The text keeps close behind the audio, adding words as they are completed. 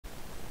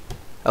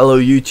Hello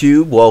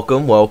YouTube,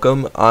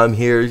 welcome. I'm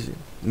here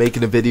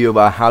making a video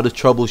about how to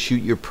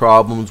troubleshoot your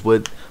problems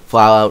with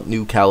Fallout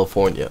New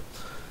California.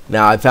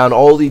 Now I found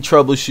all the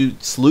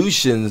troubleshoot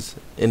solutions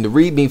in the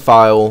README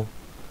file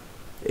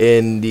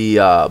in the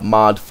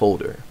mod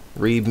folder.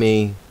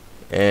 README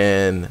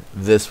and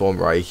this one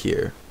right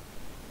here.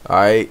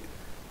 Alright,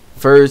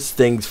 first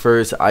things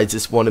first, I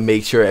just want to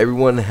make sure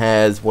everyone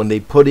has, when they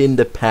put in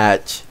the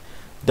patch,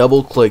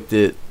 double clicked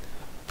it,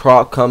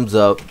 proc comes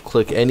up,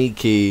 click any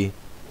key,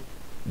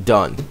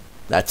 done.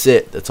 That's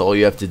it. That's all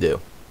you have to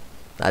do.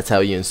 That's how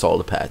you install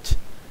the patch.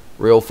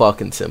 Real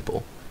fucking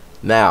simple.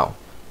 Now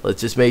let's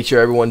just make sure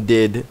everyone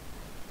did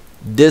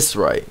this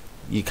right.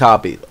 You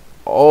copied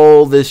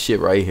all this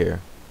shit right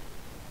here,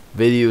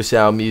 video,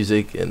 sound,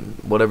 music, and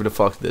whatever the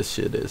fuck this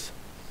shit is.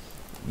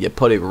 You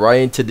put it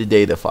right into the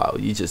data file.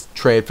 You just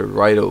transfer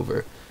right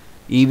over.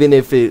 Even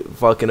if it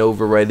fucking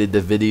overwrited the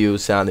video,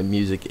 sound, and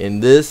music in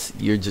this,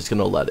 you're just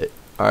gonna let it.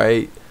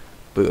 Alright,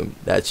 boom,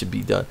 that should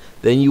be done.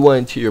 Then you went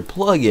into your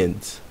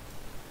plugins,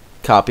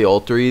 copy all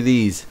three of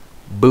these,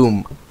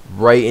 boom,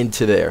 right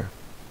into there.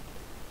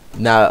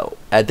 Now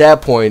at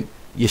that point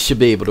you should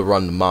be able to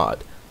run the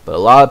mod, but a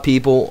lot of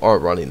people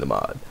aren't running the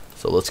mod.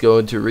 So let's go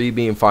into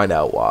README and find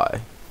out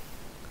why.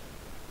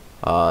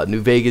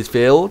 New Vegas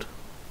failed.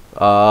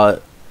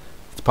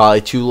 It's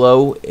probably too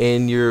low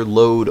in your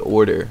load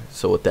order.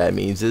 So what that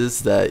means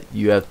is that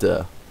you have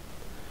to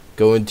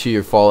go into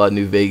your Fallout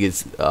New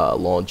Vegas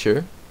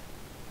launcher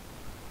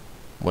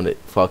when it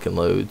fucking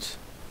loads,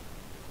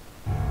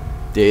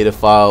 data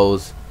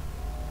files,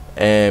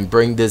 and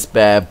bring this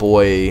bad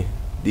boy,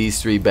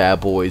 these three bad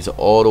boys,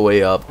 all the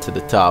way up to the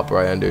top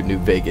right under New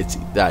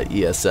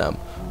Vegas.esm,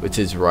 which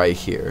is right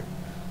here.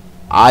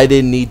 I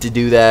didn't need to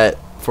do that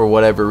for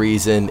whatever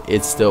reason.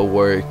 It still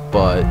worked,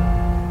 but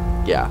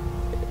yeah.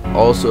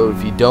 Also,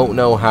 if you don't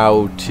know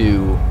how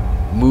to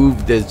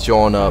move this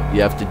John up,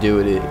 you have to do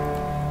it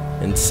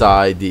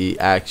inside the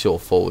actual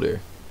folder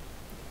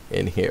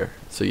in here.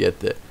 So you have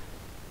to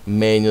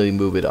manually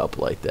move it up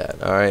like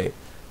that. Alright,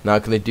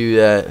 not gonna do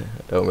that.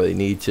 I don't really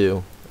need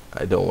to.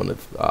 I don't want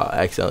to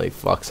accidentally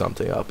fuck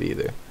something up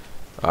either.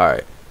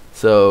 Alright,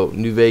 so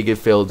New Vegas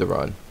failed to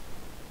run.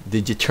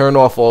 Did you turn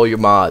off all your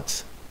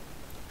mods?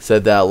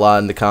 Said that a lot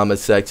in the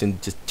comments section.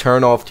 Just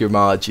turn off your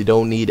mods. You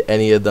don't need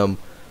any of them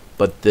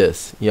but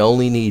this. You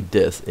only need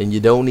this, and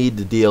you don't need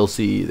the DLC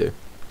either.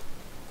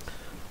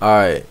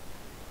 Alright,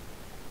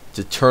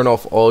 just turn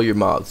off all your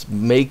mods.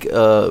 Make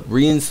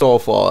reinstall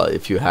Fallout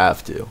if you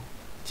have to.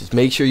 Just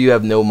make sure you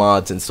have no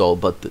mods installed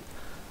but the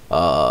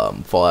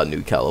Fallout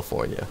New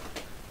California.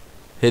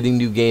 Hitting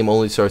new game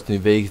only starts New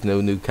Vegas,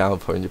 no New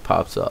California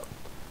pops up.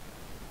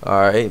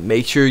 Alright,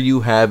 make sure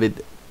you have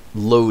it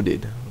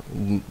loaded.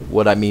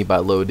 What I mean by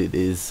loaded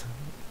is,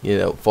 you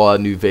know, Fallout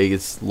New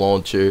Vegas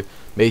launcher,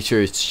 make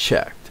sure it's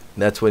checked.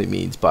 That's what it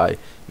means by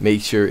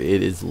make sure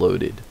it is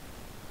loaded.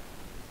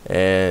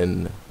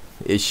 And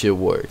it should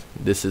work.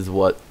 This is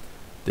what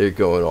they're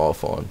going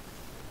off on.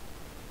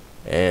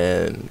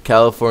 And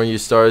California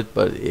starts,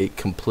 but it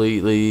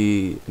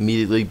completely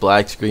immediately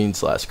black screen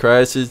 /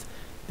 crashes.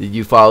 Did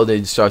you follow the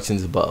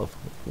instructions above?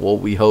 Well,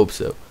 we hope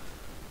so.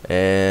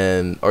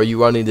 And are you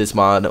running this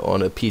mod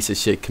on a piece of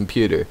shit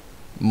computer?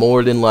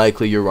 More than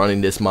likely you're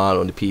running this mod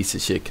on a piece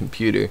of shit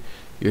computer.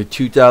 Your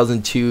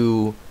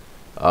 2002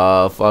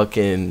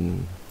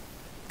 fucking,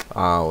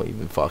 I don't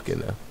even fucking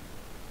know,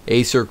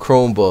 Acer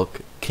Chromebook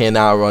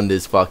cannot run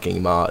this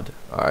fucking mod.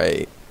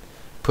 Alright,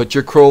 put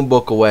your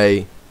Chromebook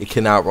away. It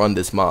cannot run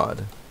this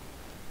mod.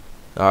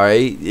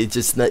 Alright, it's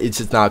just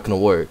not gonna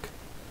work.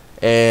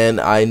 And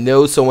I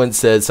know someone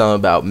said something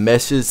about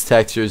meshes,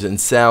 textures,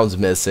 and sounds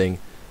missing,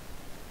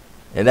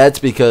 and that's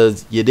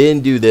because you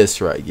didn't do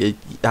this right. I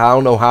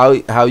don't know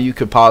how you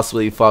could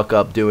possibly fuck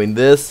up doing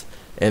this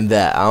and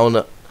that. I don't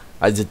know.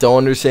 I just don't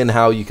understand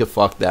how you could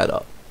fuck that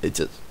up. It's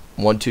just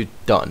 1, 2,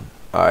 done.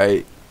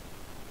 Alright.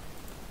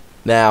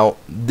 Now,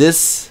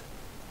 this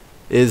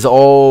is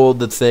all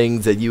the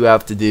things that you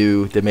have to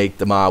do to make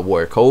the mod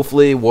work.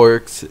 Hopefully it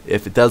works.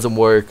 If it doesn't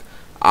work,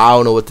 I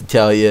don't know what to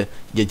tell you.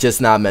 You're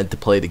just not meant to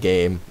play the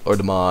game or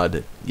the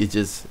mod. It's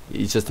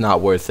just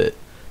not worth it.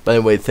 But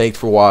anyway, thanks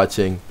for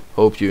watching.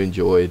 Hope you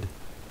enjoyed.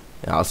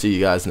 And I'll see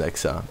you guys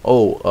next time.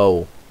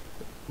 Oh,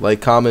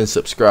 like, comment, and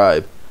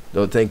subscribe.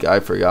 Don't think I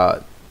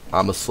forgot.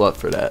 I'm a slut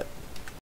for that.